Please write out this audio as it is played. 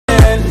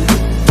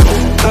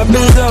I've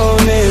been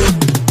zoning,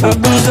 I've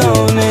been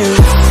zoning.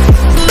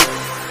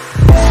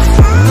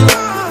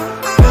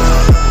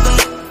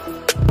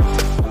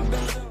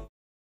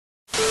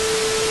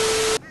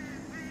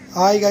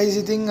 Hi guys,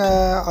 ඉතින්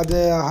අද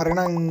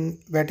හරිනම්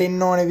වැටෙන්න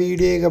ඕනේ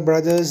වීඩියෝ එක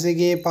බ්‍රදර්ස්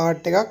එකේ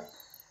පාර්ට් එකක්.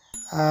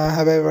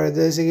 හැබැයි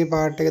බ්‍රදර්ස් එකේ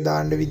පාර්ට් එක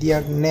දාන්න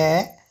විදියක්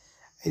නැහැ.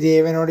 ඉතින්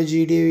ඒ වෙනකොට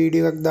GTA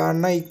වීඩියෝ එකක්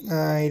දාන්න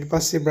ඊට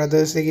පස්සේ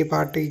බ්‍රදර්ස් එකේ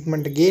පාර්ට් එක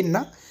ඉක්මනට ගේන්න.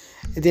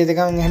 ඉතින්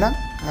එතකන් එහෙනම්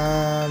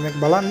මේක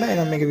බලන්න.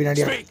 එහෙනම් මේක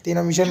විනාඩියක් තියෙන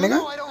මිෂන් එක.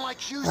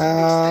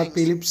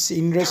 Philips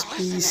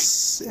Industries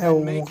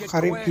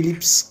හරි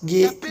Philips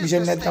ගේ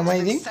මිෂන් එක තමයි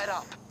ඉතින්.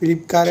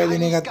 Philips කාර්යය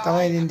දෙන එකක්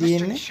තමයි ඉතින්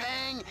තියෙන්නේ.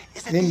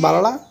 ඉතින්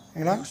බලලා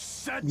එහෙනම්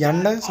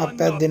යන්න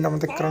සබ්ස්ක්‍රයිබ් දෙන්න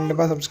අමතක කරන්න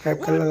එපා. සබ්ස්ක්‍රයිබ්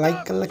කරලා ලයික්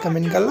කරලා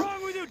කමෙන්ට් කරලා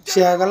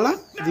ෂෙයා කරලා.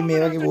 ඉතින් මේ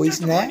වගේ වොයිස්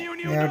නෑ.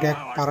 මේවා ටිකක්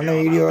පරණ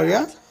වීඩියෝ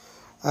වගේ.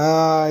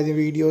 ඉතින්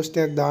වීඩියෝස්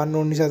ටිකක් දාන්න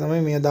ඕන නිසා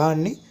තමයි මේ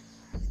දාන්නේ.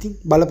 ඉතින්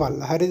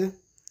බලපල්ලා හරිද?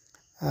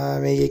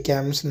 මේකේ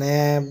කැම්ස්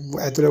නෑ,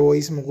 ඇතුලේ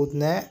වොයිස් මොකුත්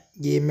නෑ.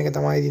 ගේම් එක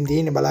තමයි ඉතින්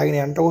තියෙන්නේ.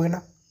 බලාගෙන යන්නකෝ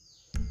එහෙනම්.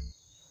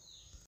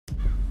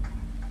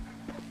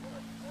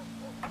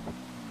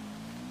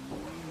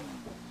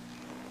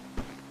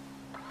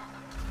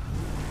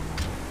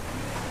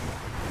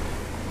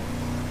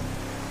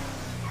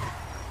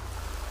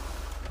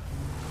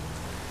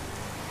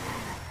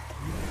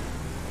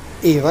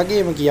 ඒ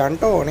වගේම කියන්න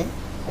ඕනේ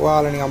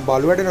ඔයාලා නිකන්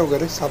බලුවට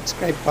නෝකර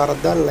සබ්ස්ක්‍රයිබ් පාරක්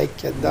දාලා ලයික්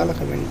එකක් දාලා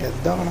කමෙන්ට් එකක්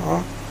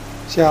දානවා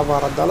ෂෙයා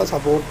පාරක් දාලා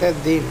සපෝට් එකක්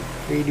දෙන්න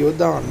වීඩියෝ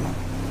දාන්න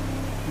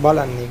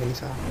බලන්න ඒක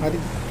නිසා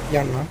හරිද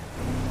යන්න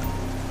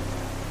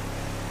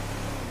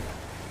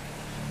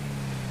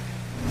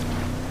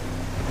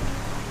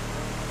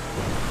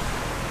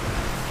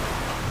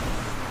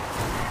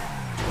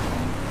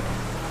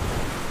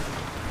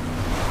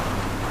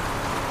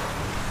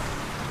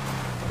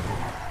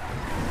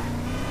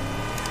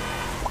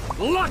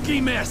Lucky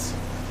miss!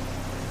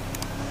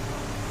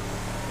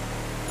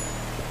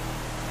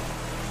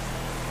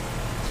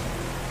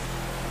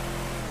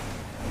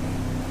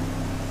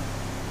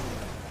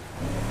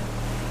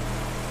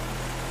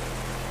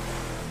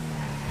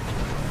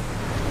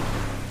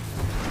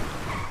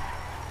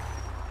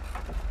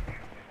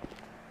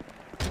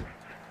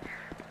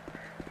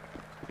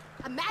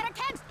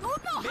 Americans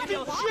don't know how to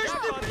walk.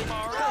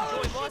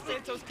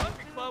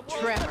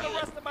 Trevor,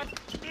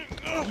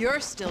 you're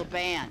still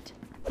banned.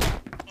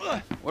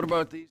 What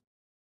about these?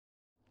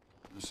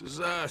 This is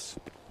us.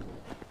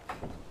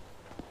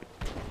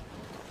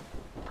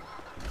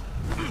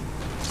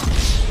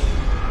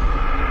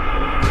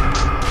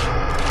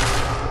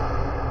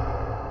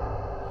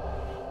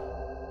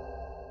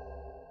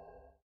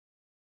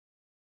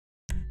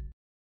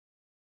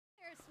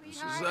 This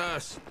is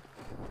us.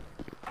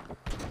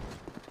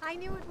 I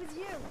knew it was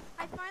you.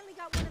 I finally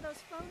got one of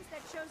those phones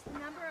that shows the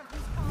number of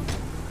who's calling.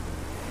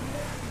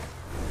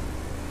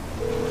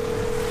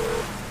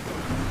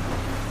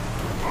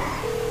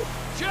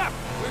 Jeff,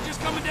 we're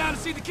just coming down to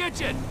see the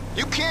kitchen.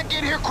 You can't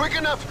get here quick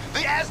enough.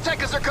 The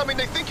Aztecas are coming.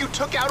 They think you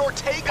took out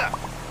Ortega.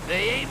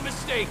 They ain't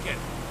mistaken.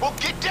 Well,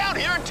 get down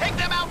here and take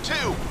them out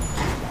too.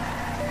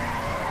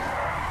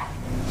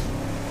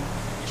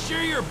 You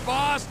sure your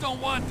boss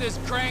don't want this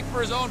crank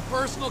for his own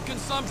personal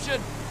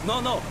consumption?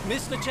 No.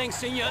 Mr. Cheng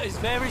Sr. is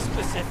very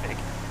specific.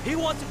 He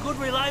wants a good,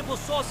 reliable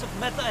source of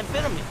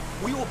methamphetamine.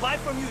 We will buy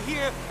from you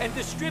here and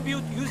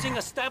distribute using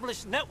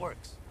established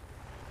networks.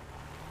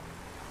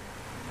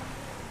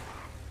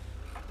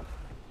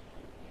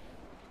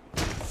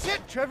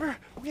 Shit, Trevor.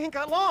 We ain't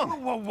got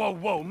long.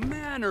 Whoa.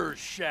 Manners,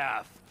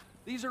 chef.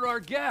 These are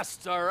our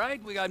guests, all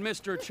right? We got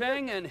Mr.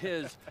 Cheng and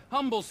his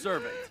humble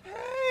servant.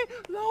 Hey,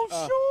 Lao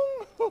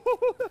Shung.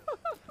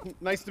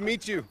 Nice to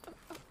meet you.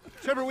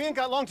 Trevor, we ain't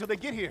got long till they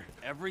get here.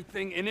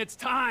 Everything in its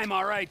time,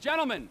 all right.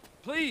 Gentlemen,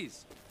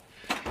 please.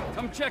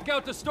 Come check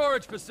out the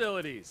storage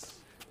facilities.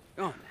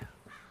 Go on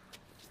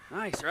now.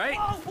 Nice, right?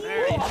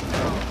 There you go.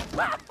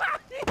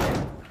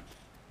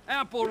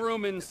 Ample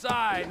room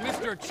inside.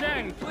 Mr.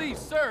 Cheng, please,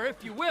 sir,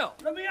 if you will.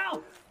 Let me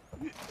out!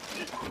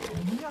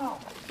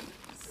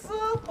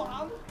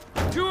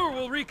 Tour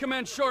will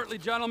recommence shortly,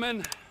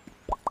 gentlemen.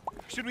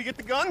 Should we get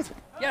the guns?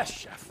 Yes,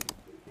 chef.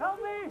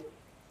 Help me!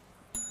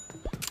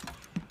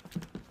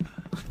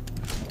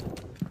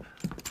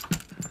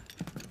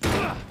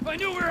 If I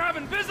knew we were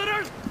having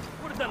visitors,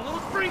 would have done a little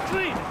spring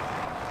clean.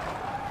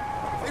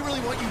 They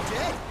really want you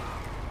dead.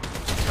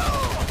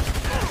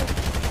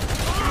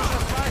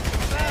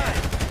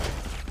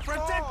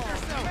 Protect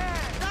yourself!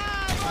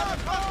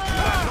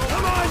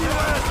 Come on, you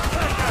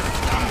Azteca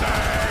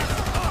scumbag!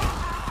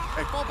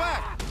 Hey, fall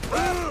back.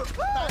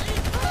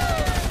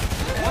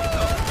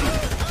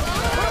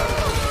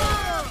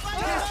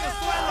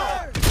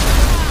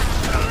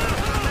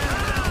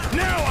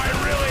 Now I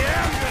really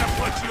am gonna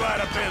put you out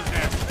of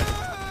business!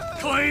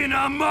 Clean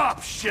them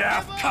up,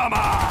 chef! Come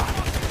on!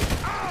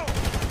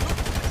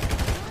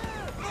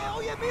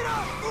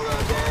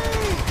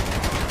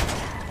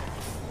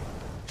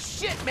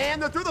 Shit, man,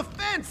 they're through the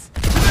fence.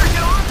 We better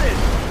get on this.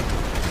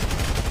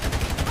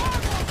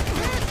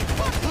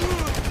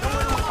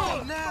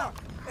 Now!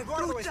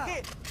 Eduardo is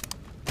hit!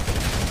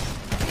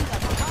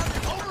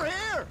 Over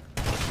here!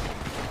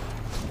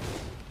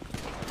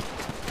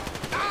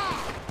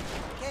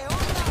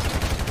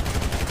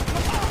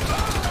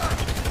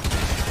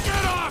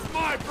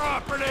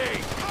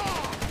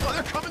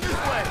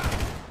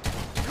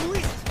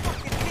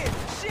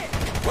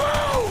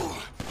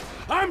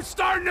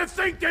 starting to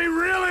think they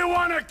really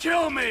want to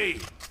kill me!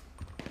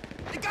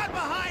 They got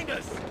behind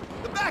us!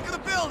 The back of the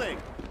building!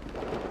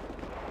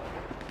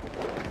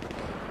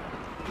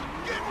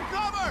 Get in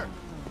cover!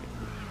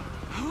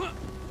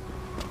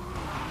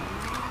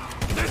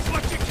 This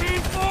what you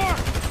came for?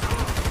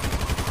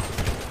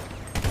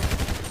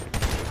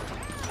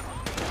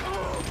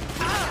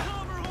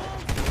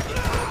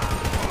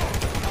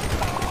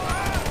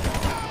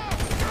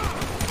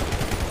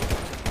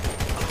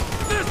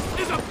 This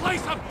is a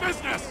place of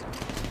business!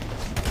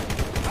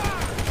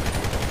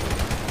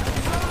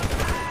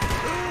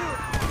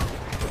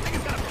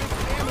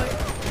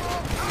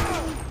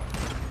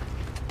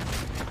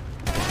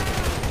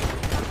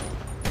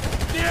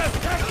 The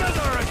Aztecas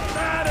are as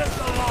bad as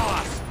the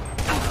Lost!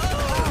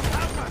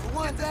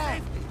 One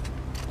down!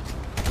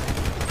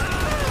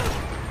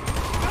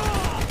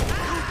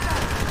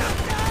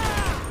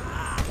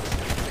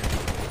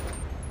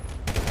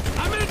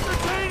 I'm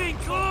entertaining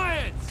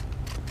clients!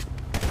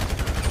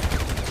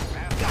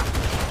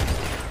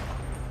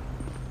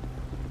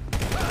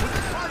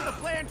 Part of the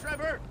plan,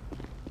 Trevor!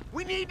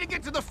 We need to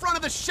get to the front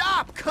of the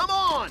shop! Come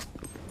on!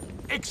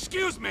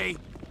 Excuse me?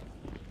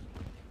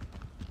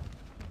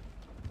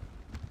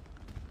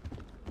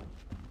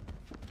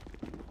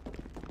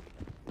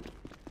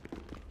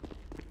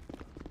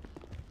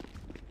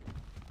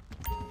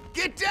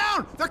 Get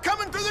down! They're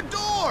coming through the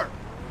door!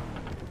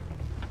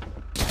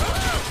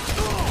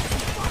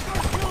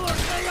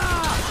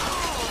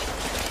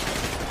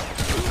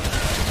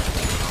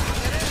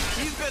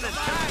 He's gonna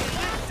die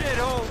this shit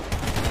home!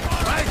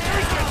 I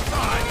think it's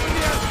time for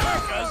the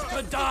Aztecas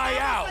to die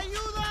out!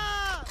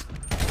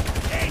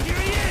 Hey, here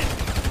he is!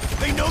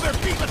 They know they're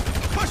beat. Let's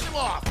push them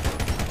off!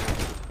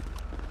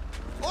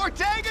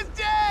 Ortega's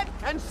dead!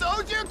 And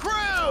so's your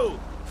crew!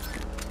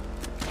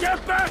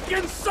 Get back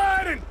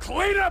inside and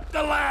clean up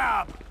the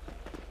lab!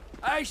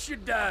 I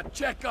should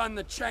check on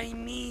the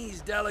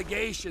Chinese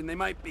delegation. They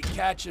might be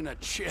catching a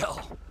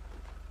chill.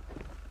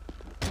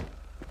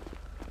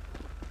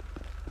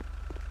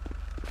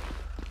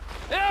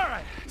 All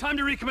right, time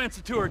to recommence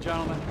the tour,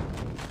 gentlemen.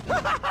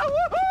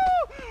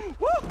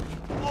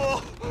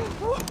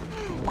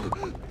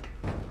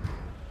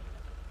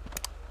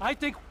 I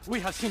think we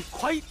have seen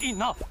quite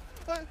enough.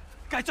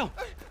 改正，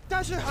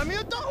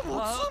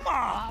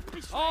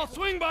 I'll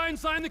swing by and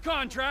sign the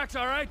contracts,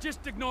 all right?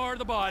 Just ignore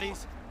the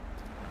bodies.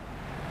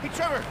 Hey,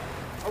 Trevor,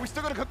 are we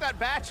still gonna cook that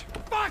batch?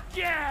 Fuck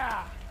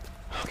yeah!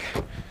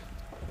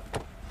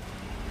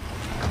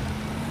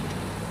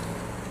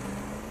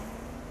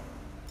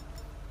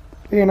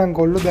 එහෙනම්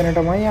කොල්ලෝ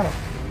දැනටමයි යනවා.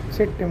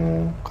 Set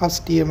එමු.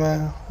 කස්ටියම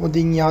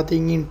හොඳින්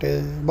යාතින් ඉන්න.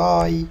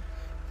 බයි.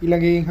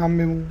 ඊළඟ එකෙන්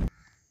හම්බෙමු.